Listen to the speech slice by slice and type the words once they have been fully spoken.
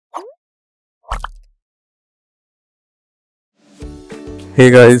Hey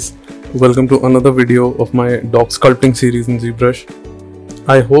guys, welcome to another video of my Dog Sculpting series in Zbrush.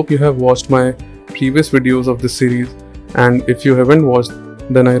 I hope you have watched my previous videos of this series, and if you haven't watched,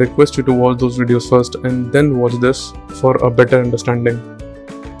 then I request you to watch those videos first and then watch this for a better understanding.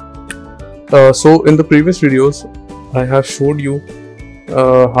 So in the previous videos, I have showed you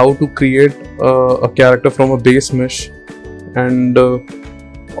how to create a character from a base mesh, and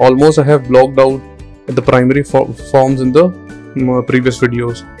almost I have blocked out the primary forms in the previous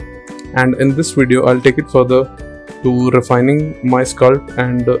videos, and in this video I'll take it further to refining my sculpt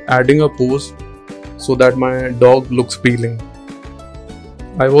and adding a pose so that my dog looks appealing.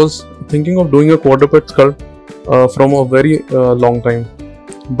 I was thinking of doing a quadruped sculpt from a very long time,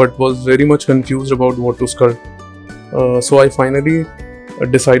 but was very much confused about what to sculpt. So I finally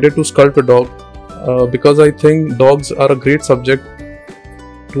decided to sculpt a dog because I think dogs are a great subject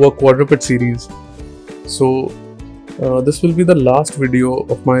to a quadruped series. So this will be the last video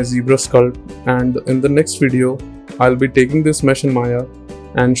of my Zbrush sculpt, and in the next video I'll be taking this mesh in Maya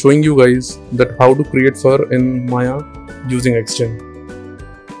and showing you guys that how to create fur in Maya using XGen.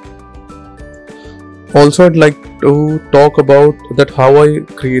 Also, I'd like to talk about that how I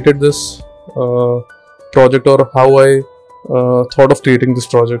created this project, or how I thought of creating this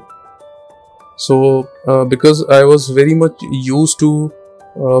project. So because I was very much used to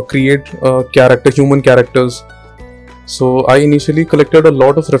create human characters, so I initially collected a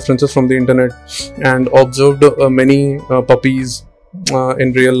lot of references from the internet and observed many puppies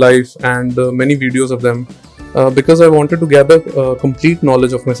in real life and many videos of them because I wanted to gather complete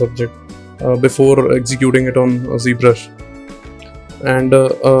knowledge of my subject before executing it on ZBrush. And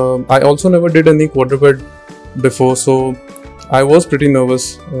I also never did any quadruped before, so I was pretty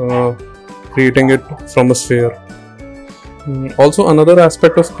nervous creating it from a sphere. Also, another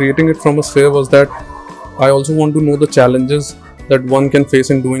aspect of creating it from a sphere was that I also want to know the challenges that one can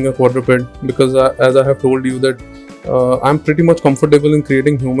face in doing a quadruped, because as I have told you that I'm pretty much comfortable in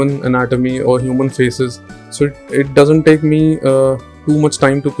creating human anatomy or human faces, so it doesn't take me too much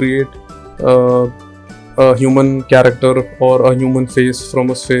time to create a human character or a human face from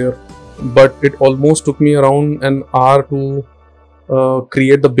a sphere, but it almost took me around an hour to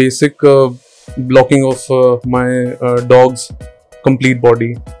create the basic blocking of my dog's complete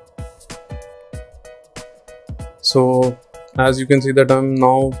body. So as you can see that I'm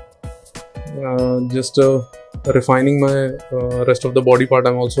now just refining my rest of the body part.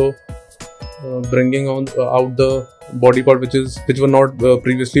 I'm also bringing out the body part which were not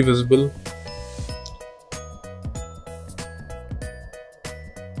previously visible.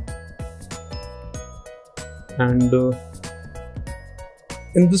 And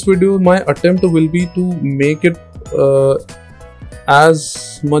in this video my attempt will be to make it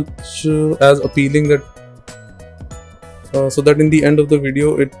as much as appealing that so that in the end of the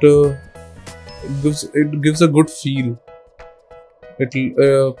video it gives a good feel.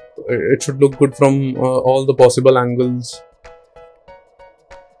 It should look good from all the possible angles.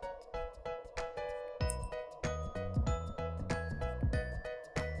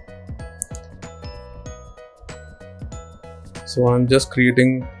 So I'm just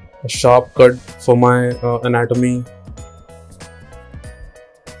creating a sharp cut for my anatomy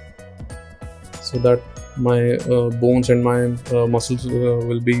so that my bones and my muscles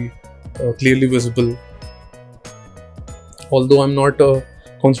will be clearly visible. Although I'm not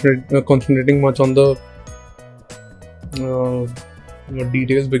concentrating much on the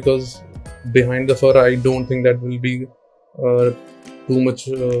details, because behind the fur I don't think that will be too much,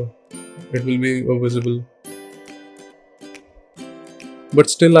 it will be visible. But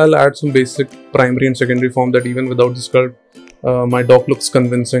still I'll add some basic primary and secondary form that even without the sculpt my dog looks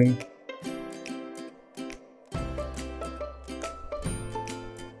convincing.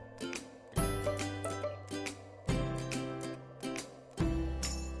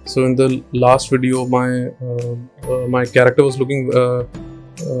 So in the last video my character was looking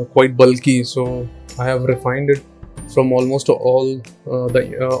quite bulky, so I have refined it from almost all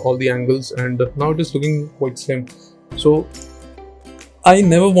the angles, and now it is looking quite slim. So I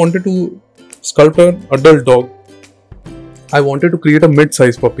never wanted to sculpt an adult dog. I wanted to create a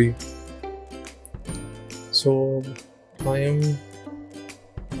mid-size puppy. So I am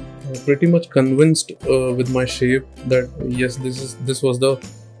pretty much convinced with my shape that yes, this was the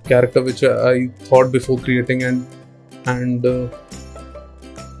character which I thought before creating, and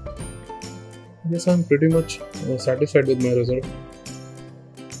yes, I'm pretty much satisfied with my result.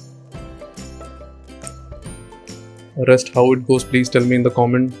 Rest how it goes, please tell me in the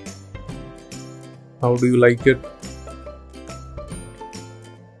comment. How do you like it?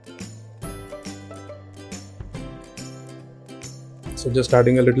 So just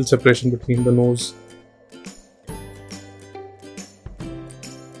adding a little separation between the nose,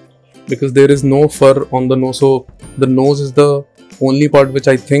 because there is no fur on the nose, so the nose is the only part which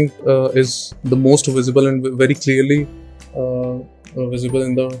I think is the most visible and very clearly visible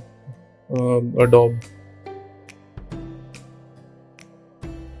in the a dog.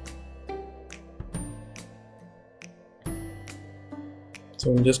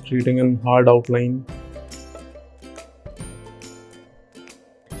 So I'm just creating a hard outline.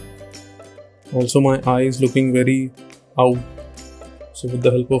 Also my eye is looking very out, so with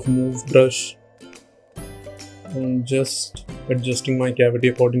the help of move brush I'm just adjusting my cavity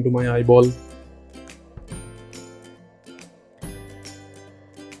according to my eyeball.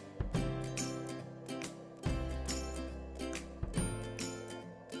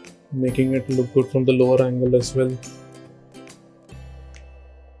 Making it look good from the lower angle as well.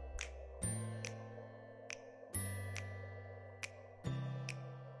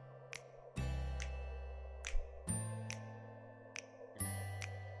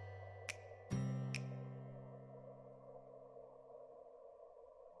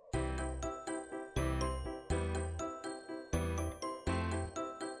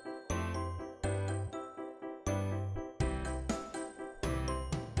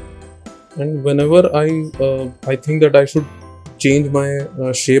 And whenever I think that I should change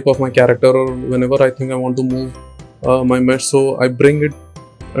my shape of my character, or whenever I think I want to move my mesh, so I bring it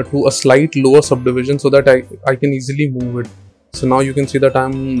to a slight lower subdivision so that I can easily move it. So now you can see that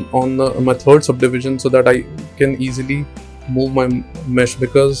I'm on my third subdivision, so that I can easily move my mesh,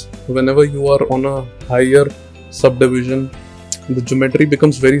 because whenever you are on a higher subdivision, the geometry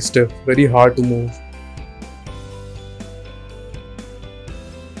becomes very stiff, very hard to move.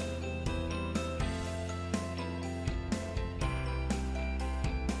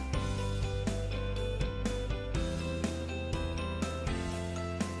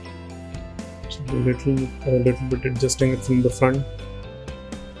 A little bit adjusting it from the front.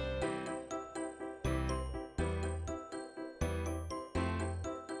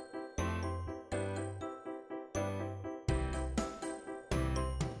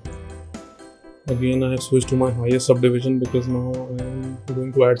 Again, I have switched to my highest subdivision because now I am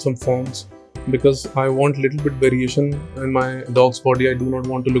going to add some forms, because I want little bit variation in my dog's body. I do not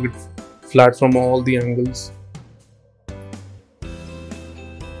want to look it flat from all the angles.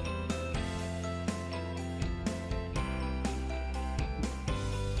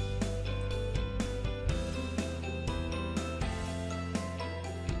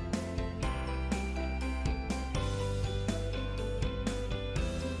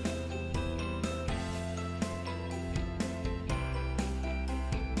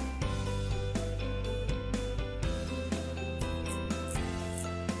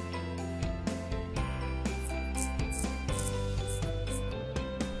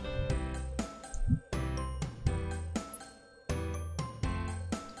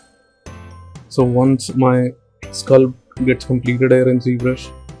 So once my sculpt gets completed here in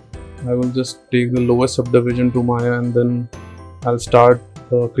ZBrush, I will just take the lowest subdivision to Maya, and then I'll start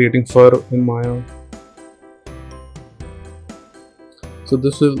creating fur in Maya. So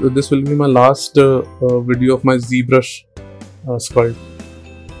this will be my last video of my ZBrush sculpt.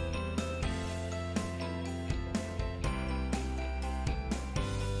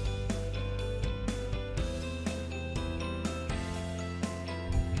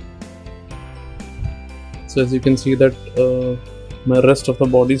 So as you can see that my rest of the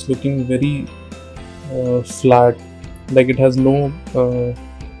body is looking very flat, like it has no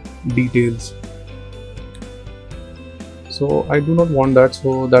details. So I do not want that,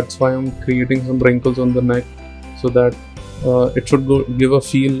 so that's why I'm creating some wrinkles on the neck, so that it should give a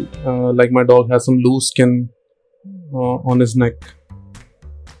feel like my dog has some loose skin on his neck.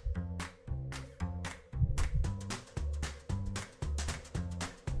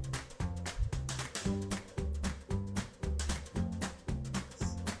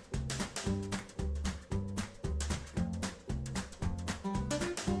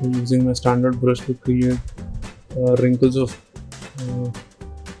 I'm using my standard brush to create wrinkles of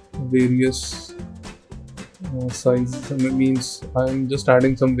various sizes. That means I'm just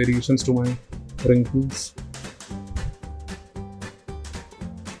adding some variations to my wrinkles.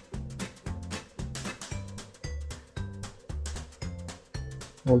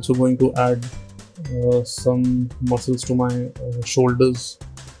 Also going to add some muscles to my shoulders.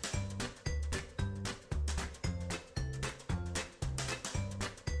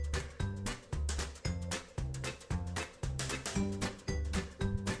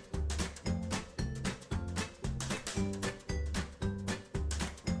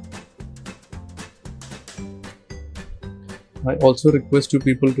 I also request you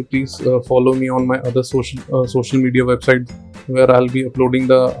people to please follow me on my other social media websites, where I'll be uploading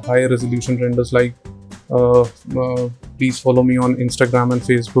the high resolution renders. Like uh, uh, please follow me on Instagram and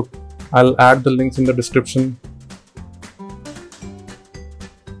Facebook. I'll add the links in the description.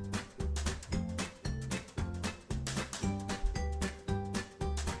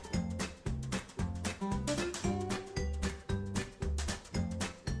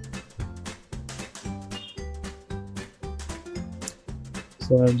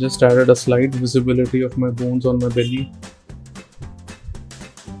 So I've just added a slight visibility of my bones on my belly.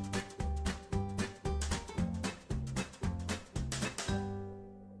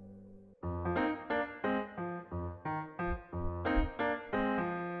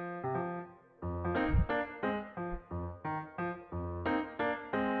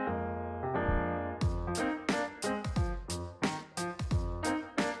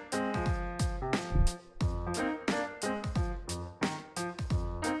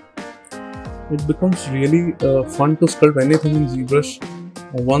 It becomes really fun to sculpt anything in ZBrush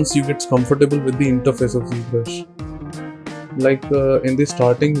once you get comfortable with the interface of ZBrush. Like in the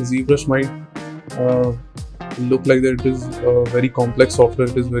starting, ZBrush might uh, look like that it is a very complex software,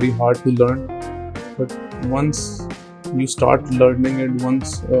 it is very hard to learn. But once you start learning it,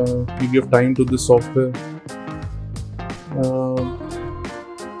 once you give time to this software,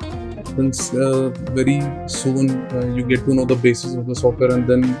 then very soon you get to know the basis of the software, and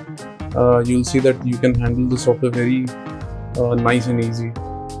then you'll see that you can handle the software very nice and easy.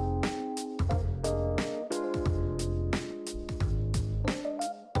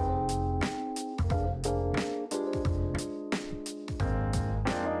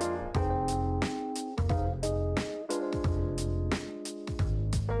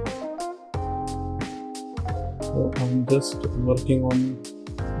 So I'm just working on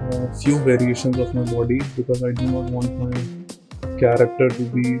a few variations of my body, because I do not want my character to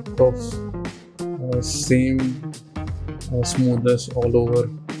be of same smoothness all over.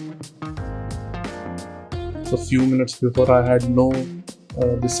 So few minutes before I had no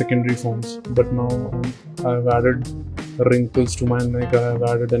the secondary forms, but now I've added wrinkles to my neck, I have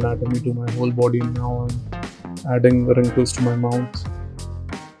added anatomy to my whole body, and now I'm adding wrinkles to my mouth.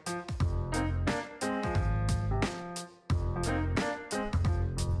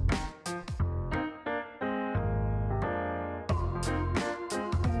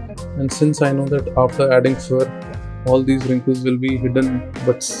 And since I know that after adding fur, all these wrinkles will be hidden,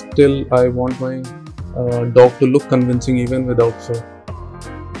 but still I want my dog to look convincing even without fur.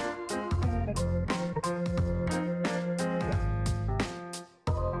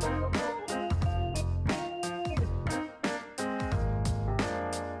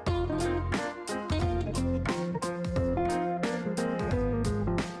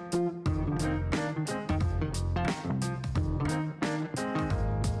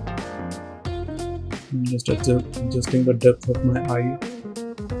 I'm just adjusting the depth of my eye.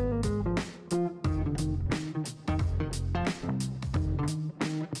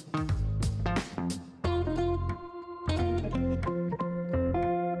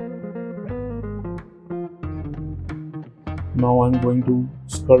 Now I'm going to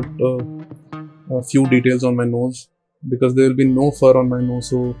sculpt a few details on my nose, because there will be no fur on my nose,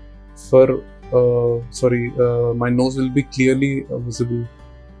 so my nose will be clearly visible.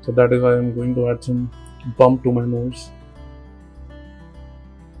 So that is why I'm going to add some bump to my nose.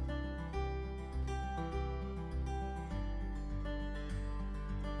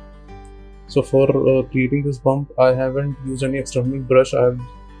 So for creating this bump, I haven't used any external brush. I've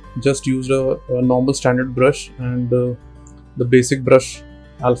just used a normal standard brush and the basic brush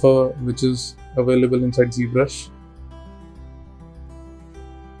alpha, which is available inside ZBrush.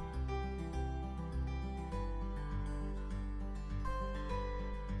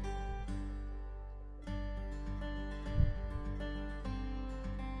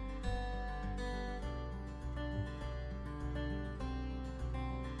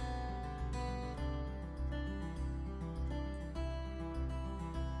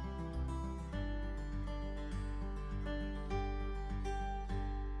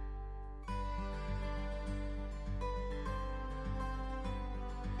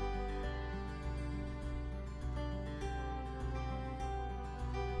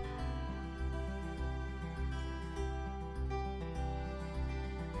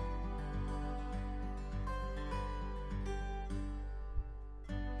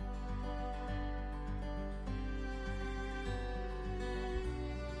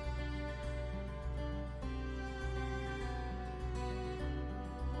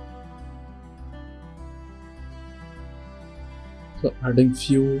 So adding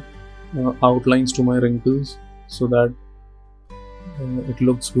few outlines to my wrinkles, so that it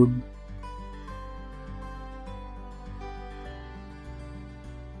looks good.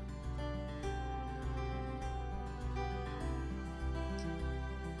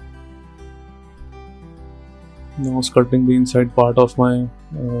 Now sculpting the inside part of my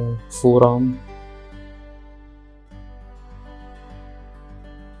forearm.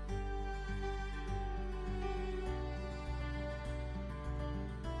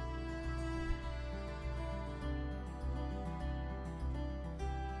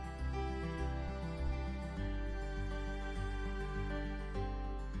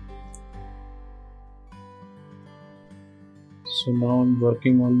 So now I'm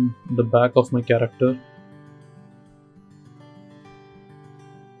working on the back of my character.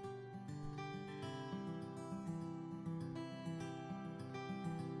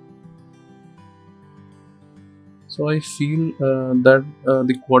 So I feel that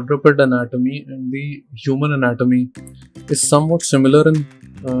the quadruped anatomy and the human anatomy is somewhat similar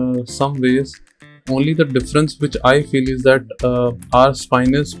in some ways. Only the difference which I feel is that our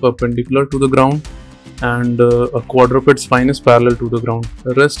spine is perpendicular to the ground and a quadruped spine is parallel to the ground.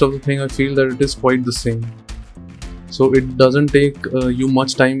 The rest of the thing I feel that it is quite the same. So it doesn't take you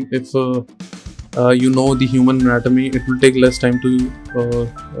much time if you know the human anatomy. It will take less time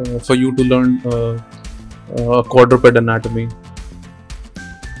to for you to learn quadruped anatomy.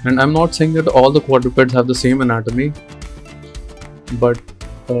 And I'm not saying that all the quadrupeds have the same anatomy, but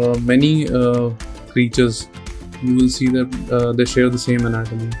many creatures you will see that they share the same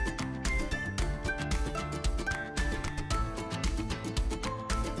anatomy.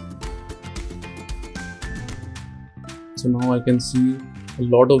 So now I can see a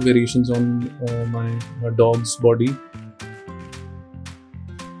lot of variations on my dog's body.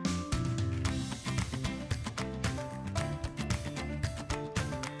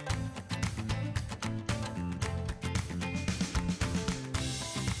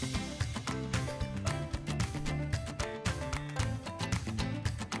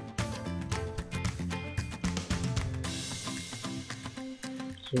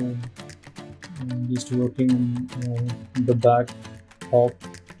 So I'm just working on the back of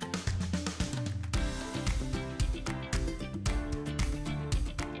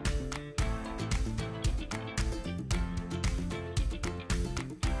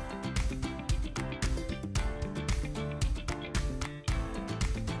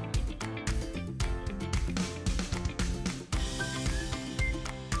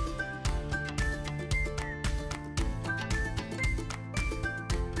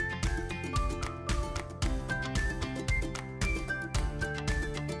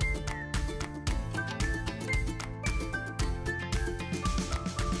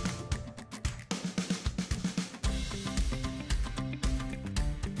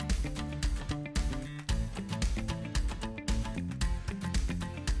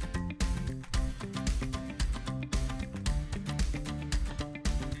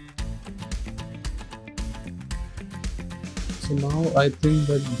So now I think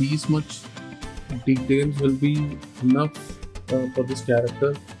that these much details will be enough for this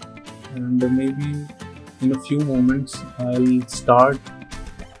character, and maybe in a few moments I'll start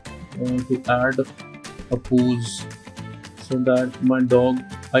to add a pose so that my dog,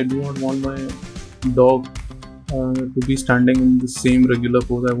 I do not want my dog to be standing in the same regular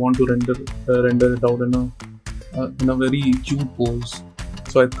pose. I want to render it out in a very cute pose.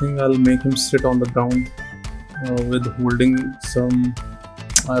 So I think I'll make him sit on the ground with holding some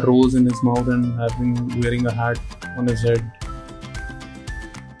rose in his mouth and wearing a hat on his head,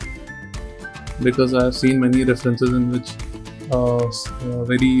 because I have seen many references in which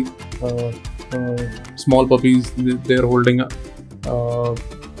very small puppies, they're holding a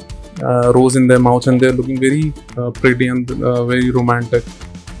rose in their mouth and they're looking very pretty and very romantic.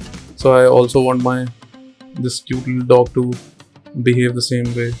 So I also want this cute little dog to behave the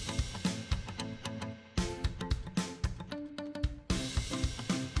same way.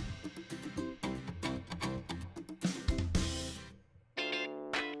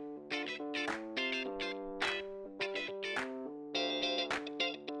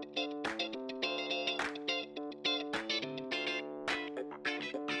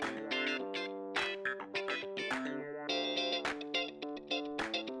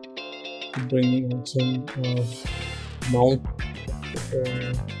 Bringing out some mouth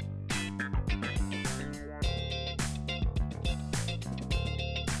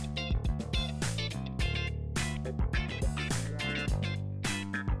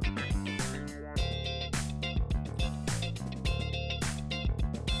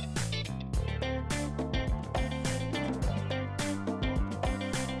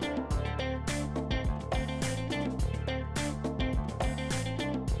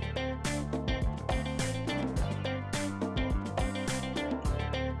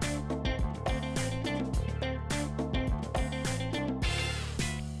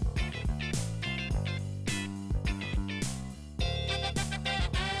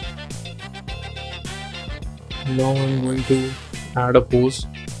Now I'm going to add a pose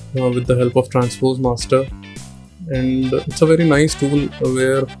with the help of Transpose Master, and it's a very nice tool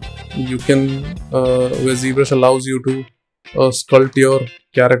where you can where ZBrush allows you to sculpt your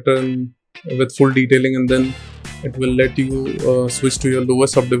character with full detailing, and then it will let you switch to your lower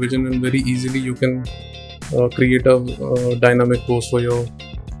subdivision, and very easily you can create a dynamic pose for your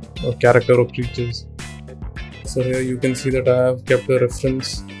character or creatures. So here you can see that I have kept a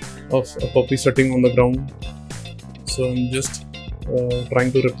reference of a puppy sitting on the ground. So I'm just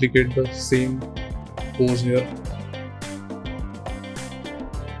trying to replicate the same pose here,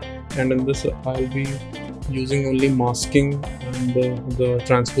 and in this I'll be using only masking and the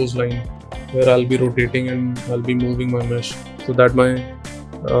transpose line, where I'll be rotating and I'll be moving my mesh so that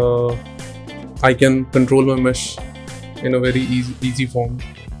I can control my mesh in a very easy form.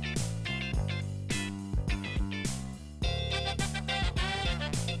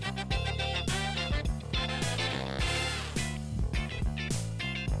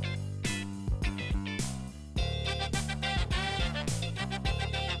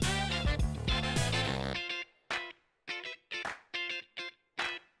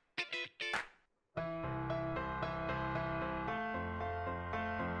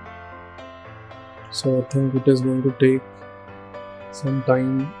 So I think it is going to take some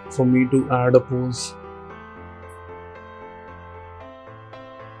time for me to add a pose.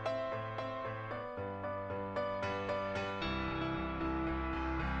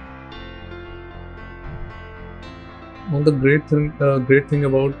 And the great thing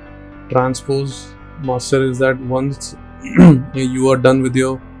about Transpose Master is that once you are done with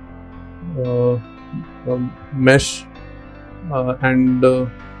your mesh and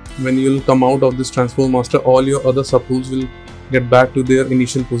when you'll come out of this Transpose Master, all your other subtools will get back to their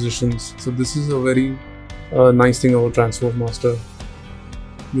initial positions. So this is a very nice thing about Transpose Master.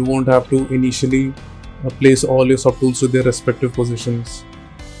 You won't have to initially place all your subtools to their respective positions.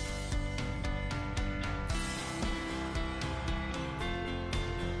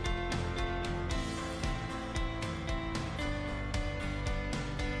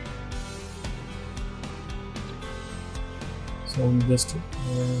 So I'm just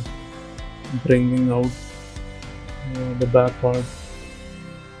bringing out the back part.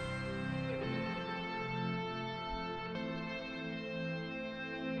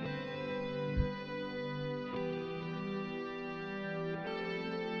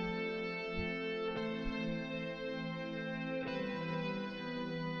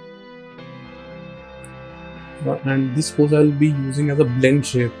 And this pose I'll be using as a blend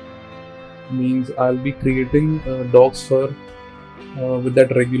shape. Means I'll be creating a dog's fur with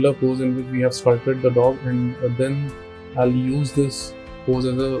that regular pose in which we have sculpted the dog, and then I'll use this pose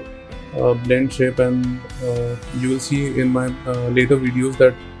as a blend shape, and you will see in my later videos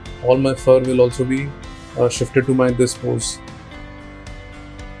that all my fur will also be shifted to this pose.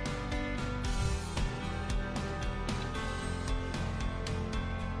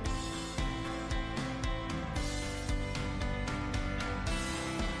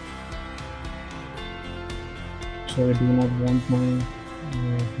 So I do not want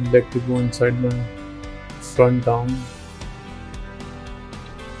my leg to go inside my front arm.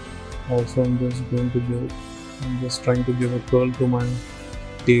 Also I'm just trying to give a curl to my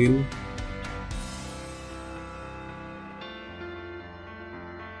tail.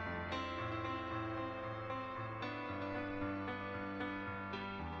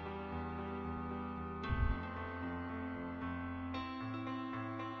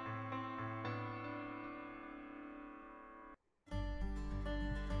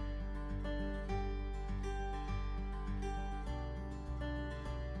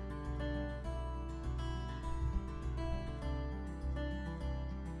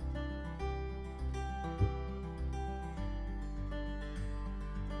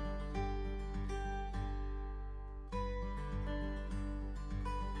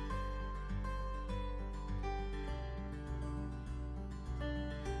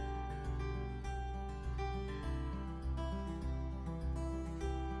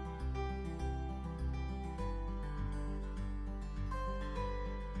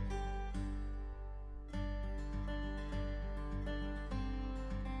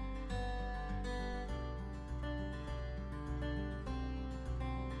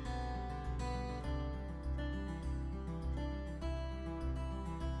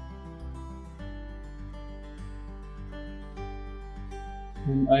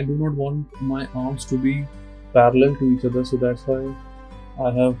 And I do not want my arms to be parallel to each other, so that's why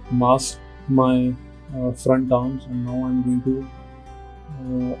I have masked my front arms, and now I'm going to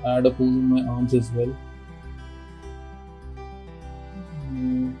add a pose in my arms as well.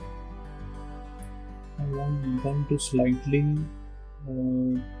 I want I'm going to slightly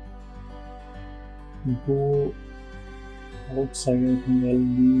go outside. I think I'll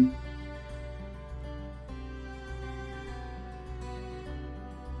be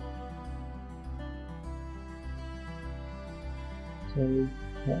so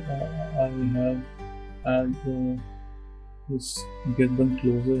I have add just get them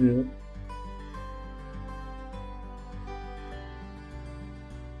closer here.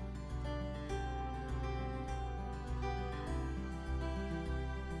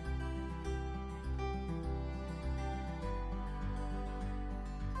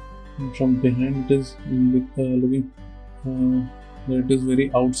 From behind it is looking it is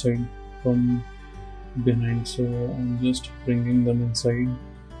very outside from behind, so I'm just bringing them inside.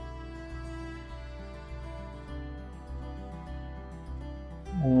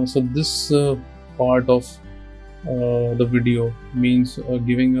 So this part of the video means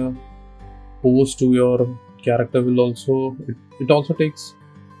giving a pose to your character will also it also takes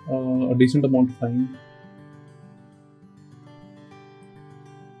a decent amount of time.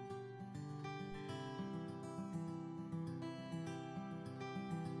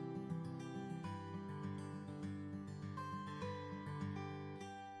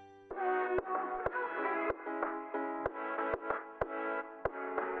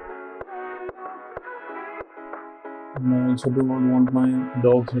 And I also do not want my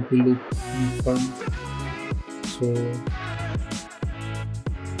dog's head to look in front, so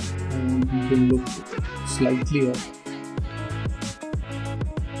I want him to look slightly up.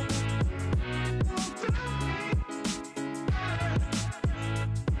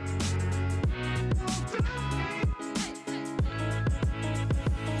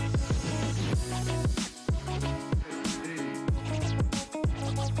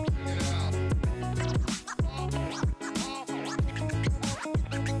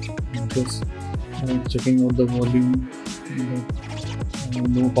 Just checking out the volume,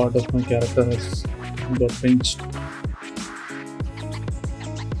 no part of my character has got pinched.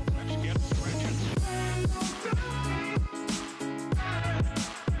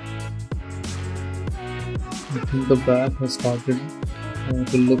 I think the back has started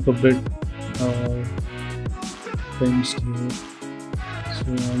to look a bit pinched here, so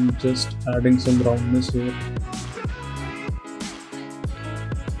I'm just adding some roundness here.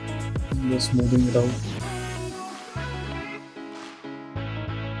 Just smoothing it out.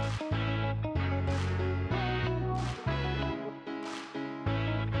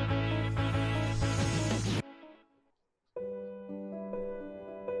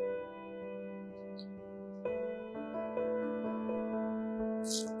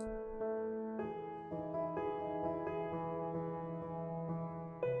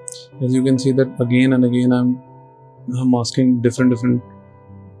 As you can see that again and again I'm masking different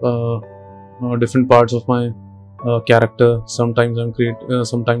parts of my character. Sometimes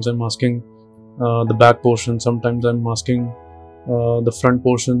I'm masking the back portion, sometimes I'm masking the front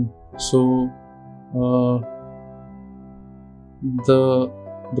portion. So the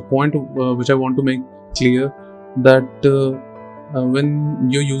point which I want to make clear that when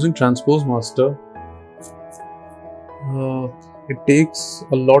you're using Transpose Master, it takes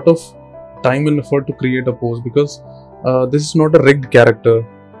a lot of time and effort to create a pose, because this is not a rigged character.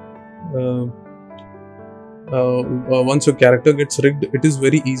 Once your character gets rigged, it is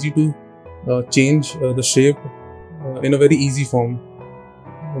very easy to change the shape in a very easy form,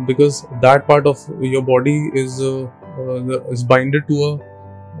 because that part of your body is binded to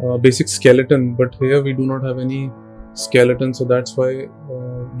a basic skeleton. But here we do not have any skeleton, so that's why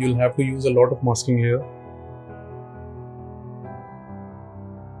you'll have to use a lot of masking here.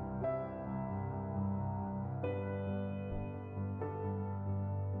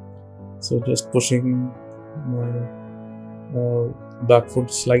 So just pushing my back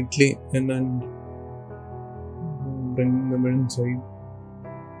foot slightly in and bringing them inside.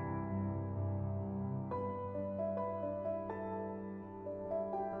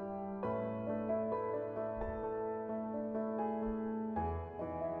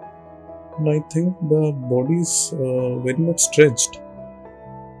 And I think the body is very much stretched,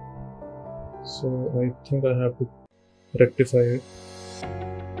 so I think I have to rectify it.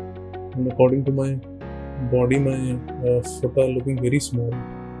 And according to my body, my foot are looking very small,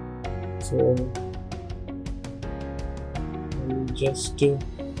 so I'll just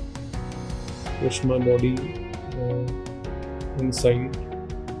push my body inside,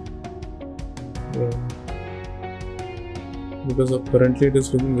 because apparently it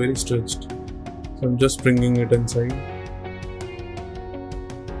is looking very stretched, so I'm just bringing it inside.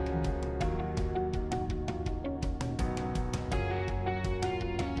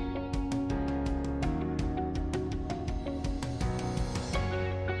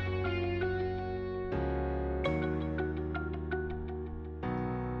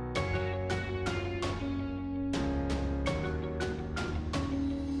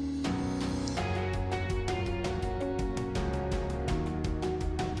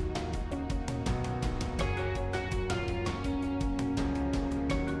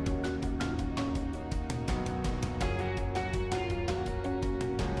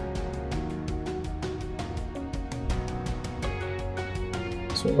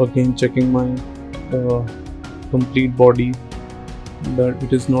 So again checking my complete body, that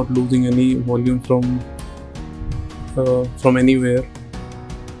it is not losing any volume from anywhere.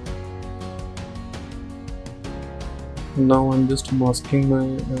 Now I'm just masking my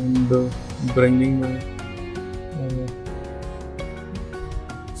and bringing my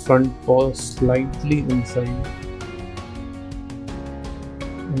front paws slightly inside,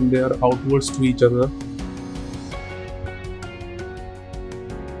 and they are outwards to each other.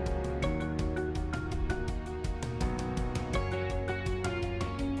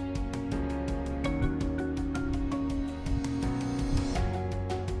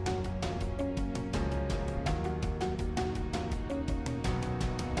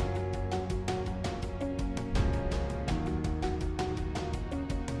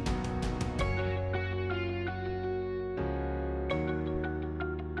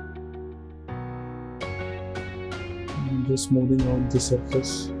 Just smoothing out the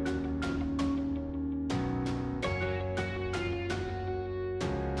surface.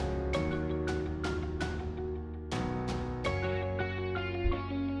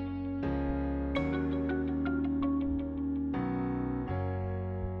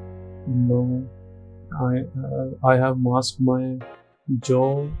 Now I have masked my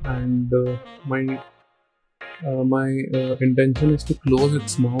jaw, and my intention is to close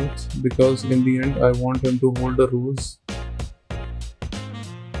its mouth, because in the end I want him to hold a rose.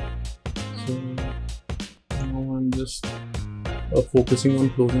 So now I'm just focusing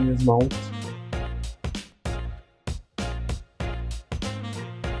on closing his mouth.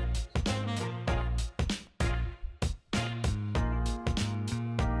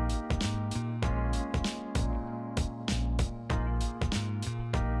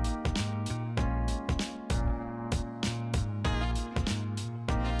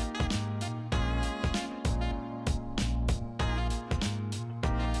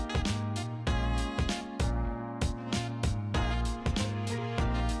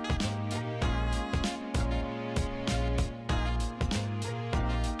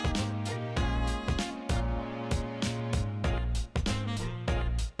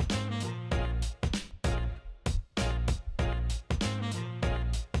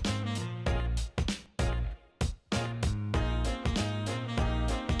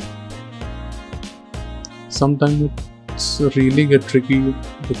 Sometimes it's really get tricky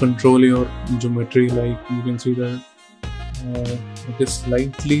to control your geometry. Like you can see that it is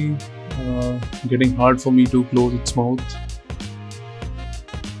slightly getting hard for me to close its mouth.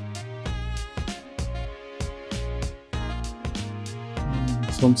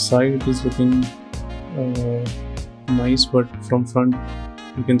 From side it is looking nice, but from front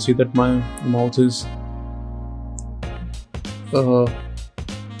you can see that my mouth is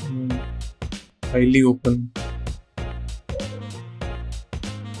highly open.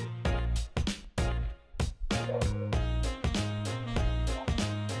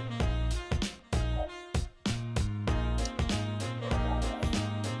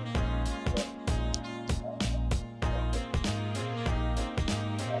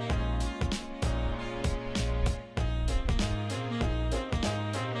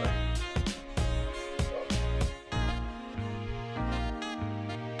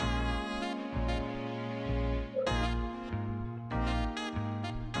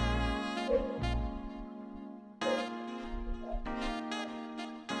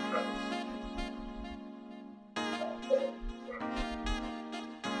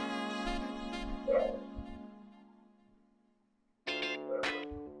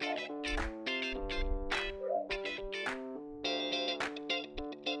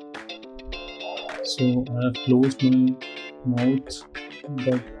 So I have closed my mouth,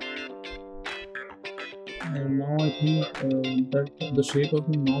 but now I think that the shape of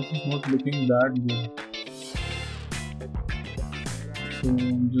my mouth is not looking that good. So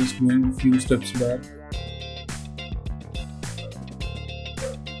I'm just going a few steps back.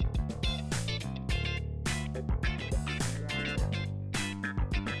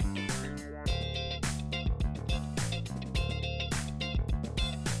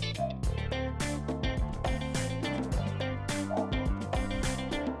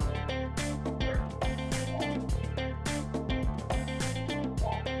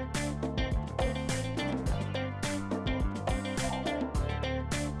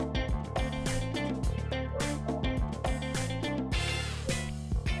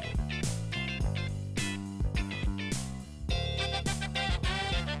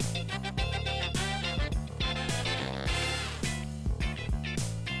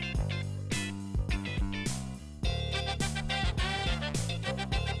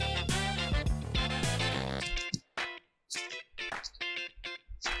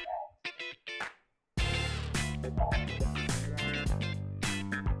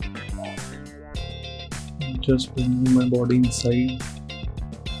 Just bringing my body inside.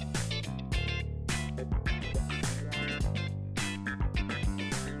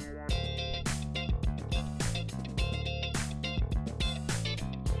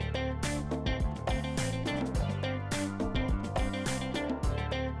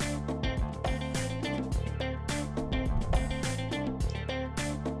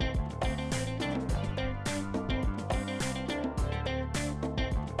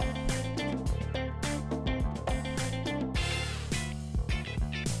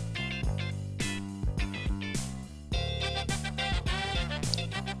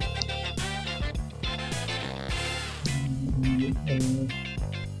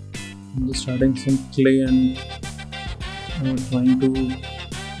 I'm just adding some clay and trying to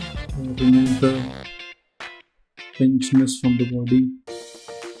remove the pinchness from the body.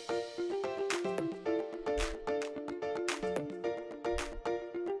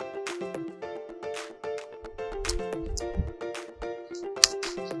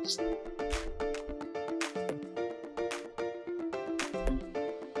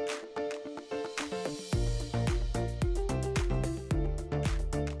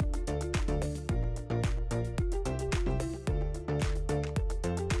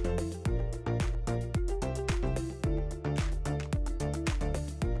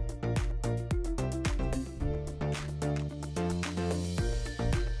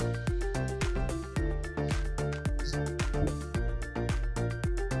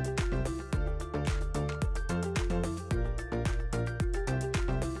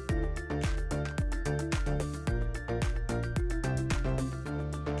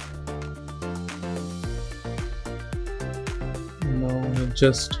 Now I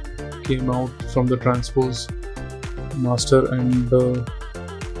just came out from the transpose master, and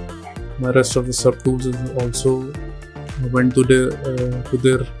my rest of the subtools is also went to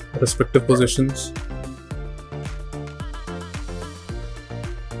their respective positions.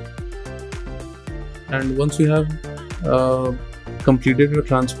 And once you have completed your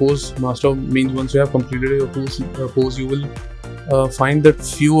transpose master, means once you have completed your pose, you will find that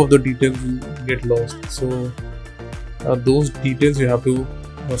few of the details will get lost. So those details you have to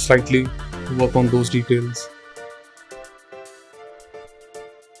slightly work on those details.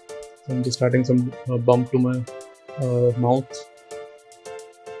 I'm just adding some bump to my mouth.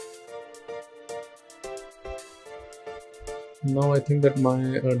 Now I think that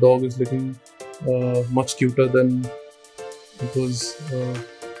my dog is looking much cuter than it was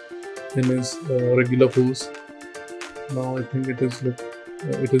in his regular pose. Now I think it is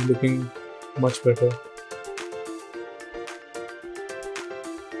looking much better.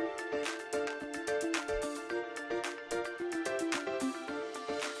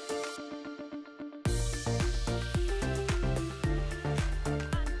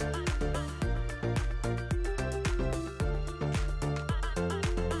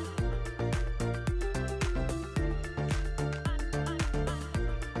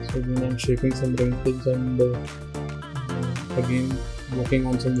 So again I'm shaping some wrinkles and again working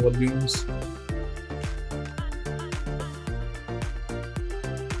on some volumes.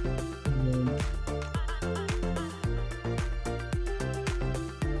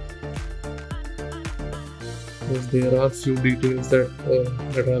 Because there are few details that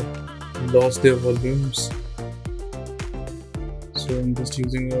have lost their volumes. So I'm just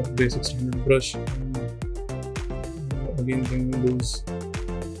using a basic standard brush and again bringing those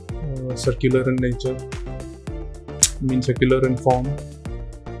circular in nature, circular in form.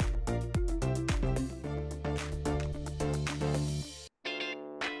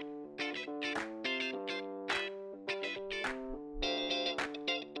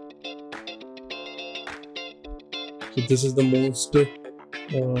 So this is the most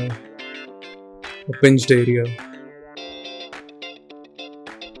pinched area.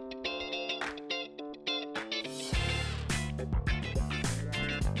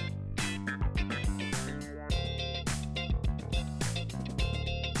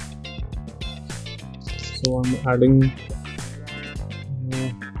 So I'm adding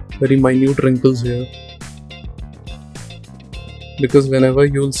very minute wrinkles here, because whenever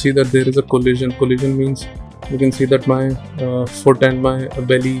you will see that there is a collision means you can see that my foot and my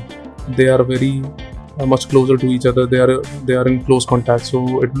belly, they are very much closer to each other. They are in close contact,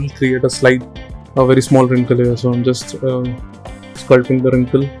 so it will create a very small wrinkle here. So I'm just sculpting the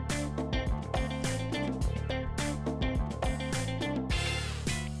wrinkle.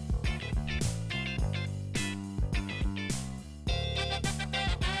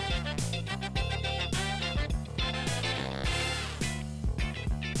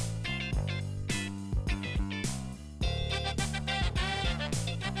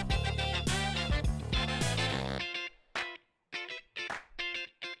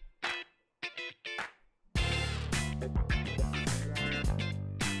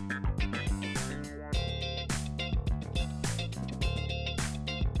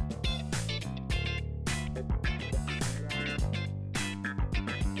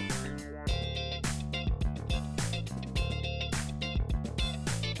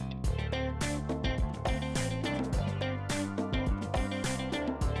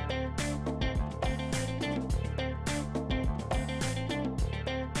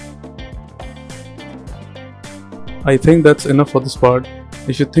 I think that's enough for this part.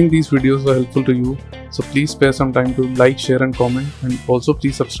 If you think these videos were helpful to you, so please spare some time to like, share and comment, and also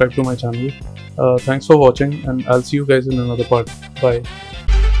please subscribe to my channel. Thanks for watching, and I'll see you guys in another part. Bye.